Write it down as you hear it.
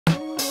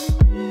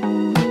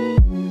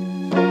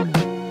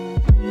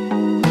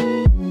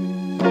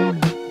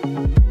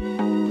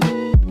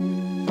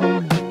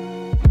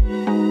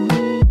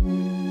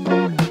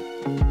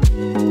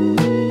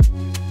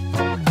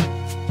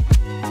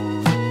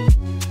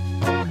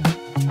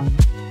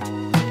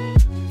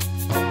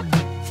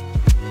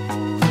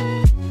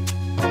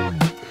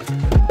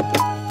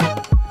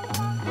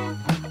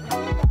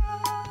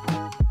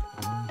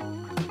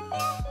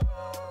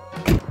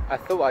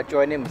thought I'd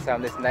join in with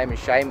some of this name and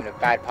shaming of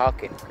bad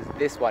parking, because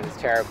this one is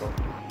terrible.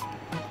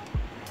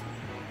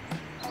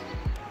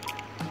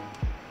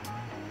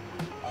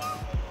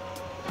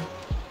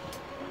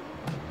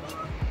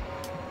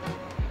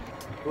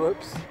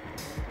 Whoops.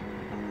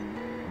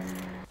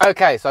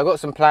 Okay, so I've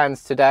got some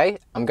plans today.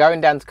 I'm going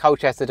down to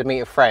Colchester to meet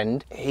a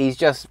friend. He's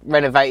just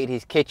renovated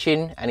his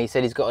kitchen and he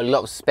said he's got a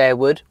lot of spare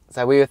wood.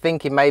 So we were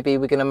thinking maybe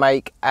we're gonna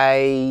make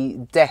a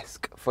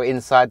desk for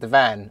inside the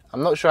van.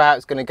 I'm not sure how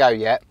it's gonna go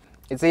yet.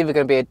 It's either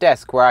gonna be a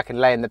desk where I can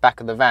lay in the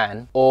back of the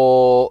van,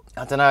 or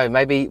I don't know,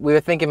 maybe we were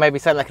thinking maybe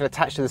something I can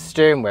attach to the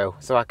steering wheel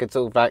so I could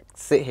sort of like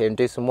sit here and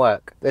do some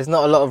work. There's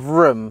not a lot of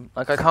room,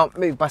 like I can't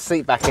move my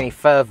seat back any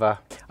further.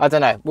 I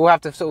don't know, we'll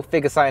have to sort of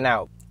figure something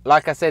out.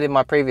 Like I said in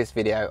my previous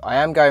video, I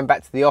am going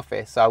back to the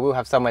office, so I will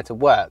have somewhere to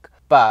work,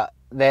 but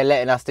they're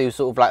letting us do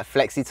sort of like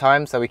flexi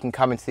time, so we can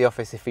come into the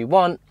office if we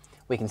want,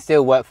 we can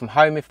still work from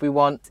home if we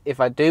want. If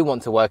I do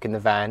want to work in the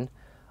van,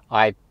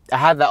 I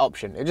have that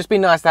option. It'd just be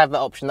nice to have that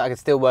option that I could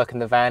still work in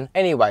the van.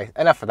 Anyway,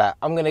 enough of that.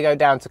 I'm gonna go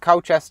down to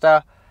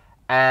Colchester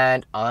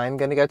and I'm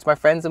gonna go to my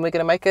friends and we're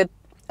gonna make a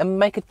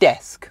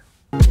desk.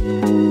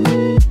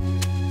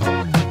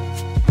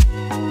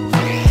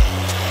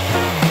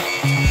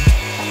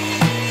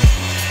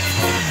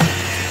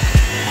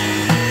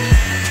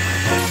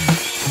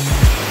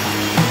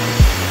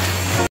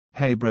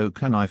 Hey bro,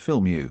 can I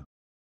film you?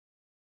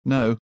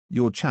 No,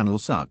 your channel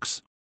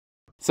sucks.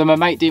 So my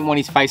mate didn't want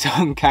his face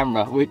on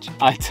camera, which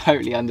I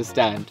totally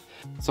understand.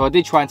 So I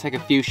did try and take a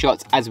few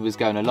shots as we was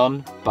going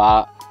along,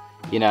 but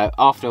you know,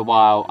 after a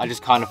while, I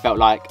just kind of felt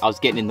like I was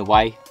getting in the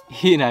way.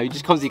 You know, you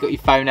just constantly got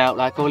your phone out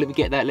like, oh, let me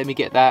get that, let me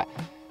get that.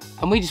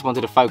 And we just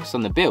wanted to focus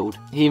on the build.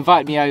 He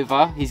invited me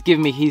over, he's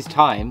given me his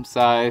time,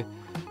 so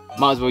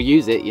might as well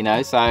use it, you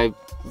know, so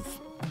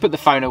put the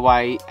phone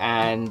away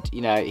and, you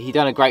know, he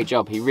done a great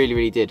job. He really,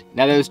 really did.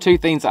 Now, there was two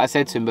things that I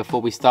said to him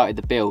before we started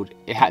the build.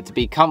 It had to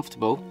be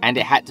comfortable and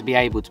it had to be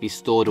able to be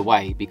stored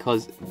away,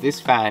 because this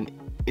van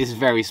is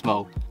very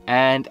small.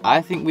 And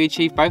I think we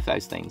achieved both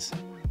those things.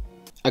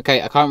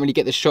 Okay, I can't really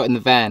get the shot in the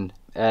van.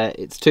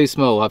 It's too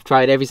small. I've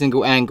tried every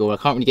single angle. I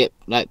can't really get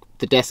like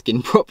the desk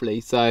in properly.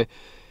 So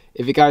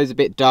if it goes a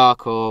bit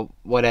dark or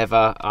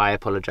whatever, I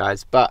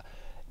apologize. But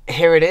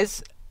here it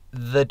is,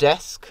 the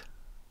desk.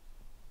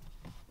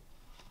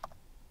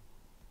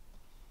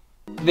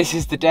 This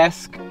is the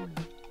desk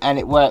and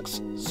it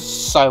works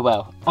so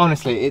well.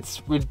 Honestly,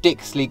 it's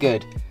ridiculously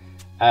good.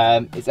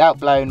 It's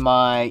outblown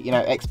my, you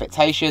know,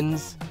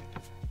 expectations.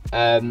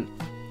 You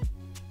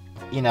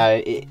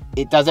know,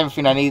 it does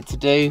everything I need it to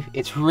do.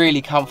 It's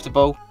really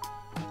comfortable.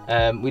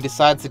 We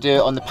decided to do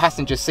it on the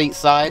passenger seat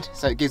side,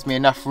 so it gives me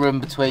enough room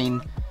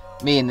between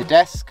me and the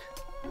desk,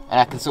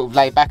 and I can sort of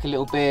lay back a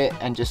little bit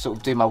and just sort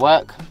of do my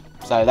work.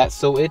 So that's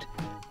sorted.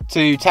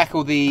 To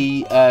tackle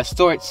the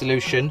storage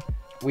solution,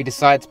 we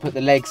decided to put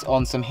the legs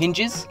on some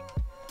hinges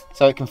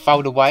so it can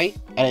fold away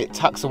and it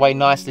tucks away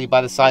nicely by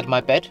the side of my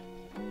bed.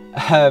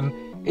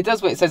 It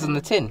does what it says on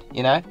the tin,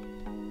 you know.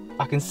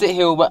 I can sit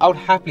here, I would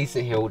happily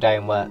sit here all day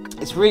and work.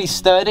 It's really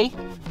sturdy,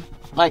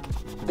 like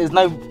there's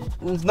not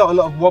a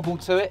lot of wobble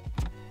to it.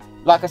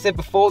 Like I said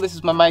before, this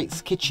is my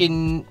mate's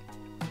kitchen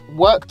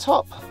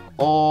worktop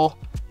or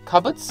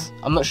cupboards,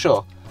 I'm not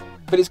sure,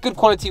 but it's good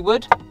quality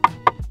wood.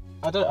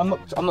 I'm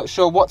not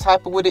sure what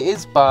type of wood it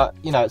is, but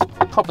you know, it's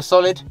proper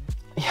solid.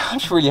 Yeah, I'm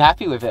just really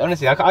happy with it,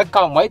 honestly. I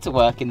can't wait to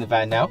work in the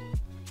van now.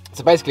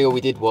 So basically all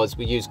we did was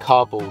we used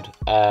cardboard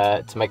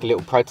to make a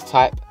little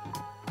prototype,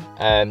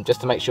 just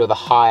to make sure the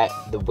height,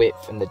 the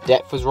width and the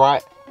depth was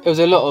right. It was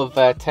a lot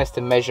of test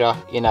and measure,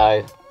 you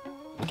know.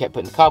 We kept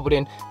putting the cardboard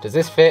in. Does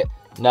this fit?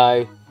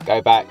 No. Go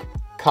back,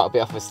 cut a bit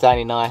off with a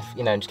Stanley knife,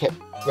 you know, and just kept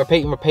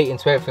repeating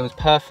until everything was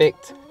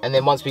perfect. And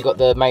then once we got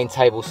the main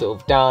table sort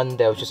of done,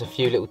 there was just a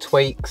few little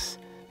tweaks.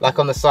 Like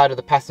on the side of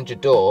the passenger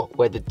door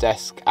where the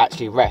desk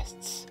actually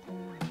rests,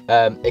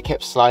 it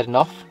kept sliding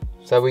off.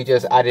 So we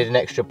just added an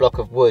extra block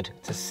of wood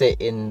to sit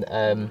in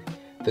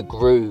the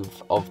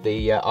groove of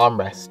the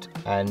armrest,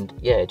 and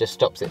yeah, it just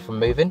stops it from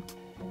moving.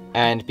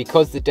 And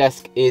because the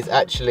desk is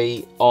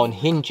actually on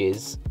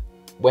hinges,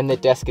 when the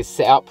desk is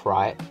set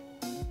upright,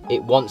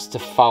 it wants to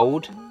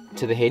fold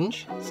to the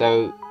hinge.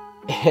 So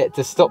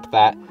to stop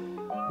that,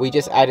 we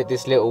just added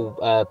this little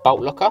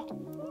bolt locker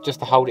just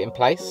to hold it in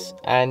place,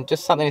 and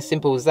just something as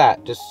simple as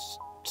that just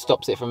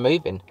stops it from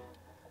moving.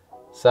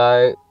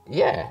 So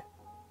yeah,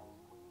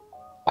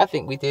 I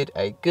think we did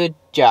a good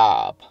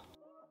job.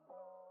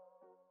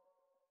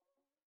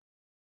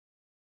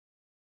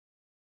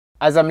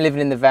 As I'm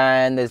living in the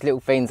van, there's little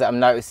things that I'm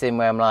noticing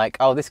where I'm like,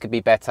 oh, this could be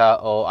better,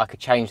 or I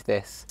could change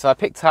this. So I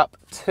picked up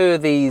 2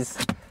 of these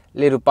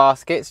little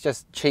baskets,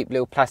 just cheap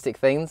little plastic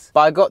things.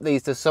 But I got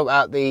these to sort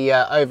out the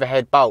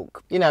overhead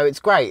bulk. You know, it's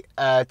great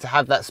to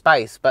have that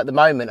space, but at the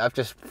moment I've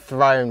just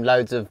thrown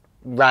loads of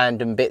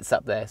random bits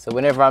up there. So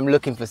whenever I'm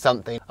looking for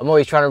something, I'm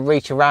always trying to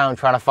reach around,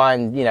 trying to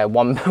find, you know,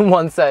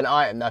 one certain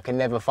item that I can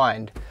never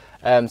find.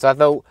 So I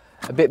thought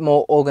a bit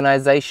more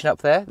organisation up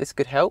there, this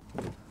could help.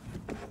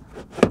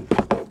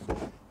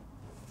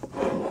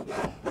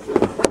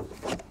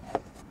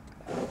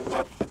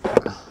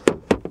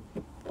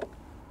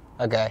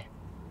 Okay,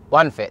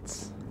 one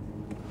fits,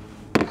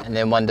 and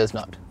then one does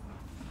not.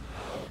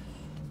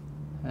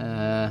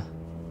 That's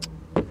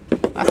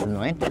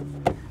annoying.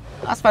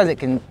 I suppose it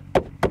can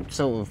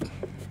sort of,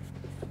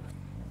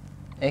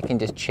 it can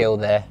just chill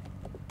there.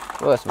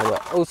 What else have I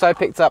got? Also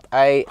picked up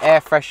a air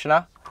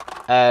freshener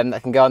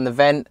that can go on the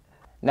vent.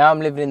 Now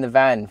I'm living in the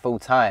van full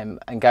time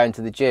and going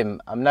to the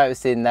gym, I'm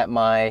noticing that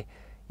my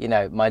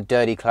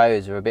dirty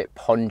clothes are a bit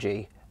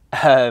pongy.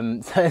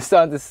 So it's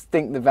starting to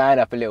stink the van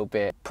up a little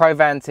bit. Pro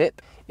van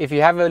tip, if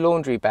you have a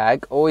laundry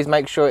bag, always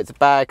make sure it's a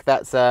bag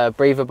that's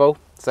breathable.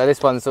 So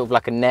this one's sort of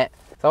like a net.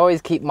 So I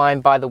always keep mine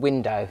by the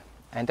window,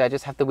 and I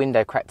just have the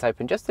window cracked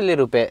open just a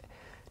little bit,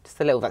 just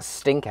to let all that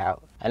stink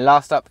out. And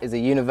last up is a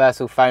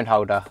universal phone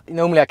holder.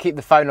 Normally I keep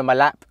the phone on my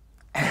lap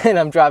and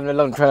I'm driving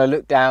along trying to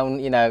look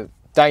down, you know,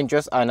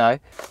 dangerous, I know.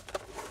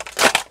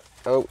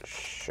 Oh,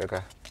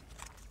 sugar.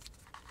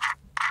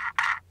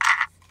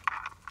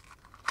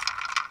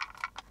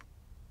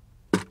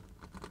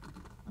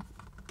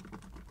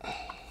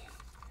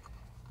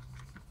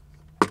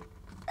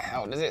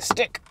 How does it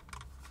stick?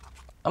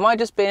 Am I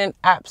just being an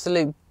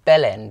absolute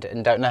bellend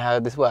and don't know how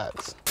this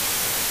works?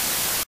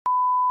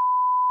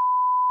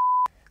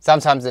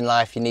 Sometimes in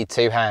life you need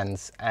two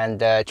hands, and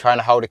trying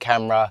to hold a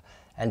camera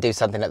and do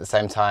something at the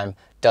same time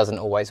doesn't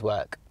always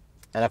work.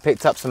 And I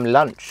picked up some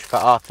lunch for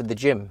after the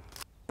gym.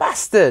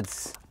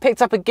 Bastards!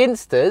 Picked up a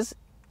Ginsters.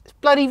 It's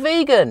bloody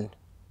vegan.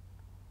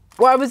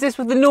 Why was this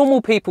with the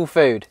normal people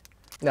food?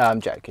 No,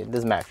 I'm joking. It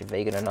doesn't matter if you're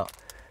vegan or not.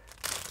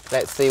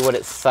 Let's see what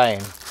it's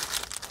saying.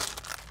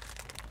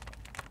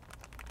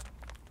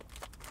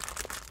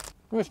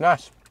 It's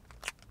nice.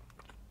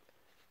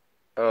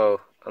 Oh,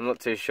 I'm not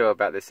too sure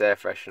about this air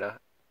freshener.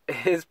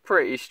 It's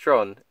pretty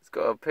strong. It's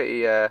got a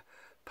pretty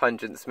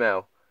pungent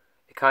smell.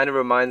 It kind of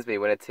reminds me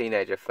when a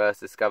teenager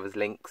first discovers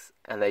Lynx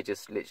and they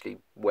just literally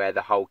wear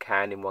the whole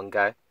can in one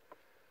go.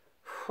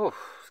 Whew,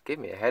 it's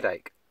giving me a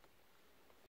headache.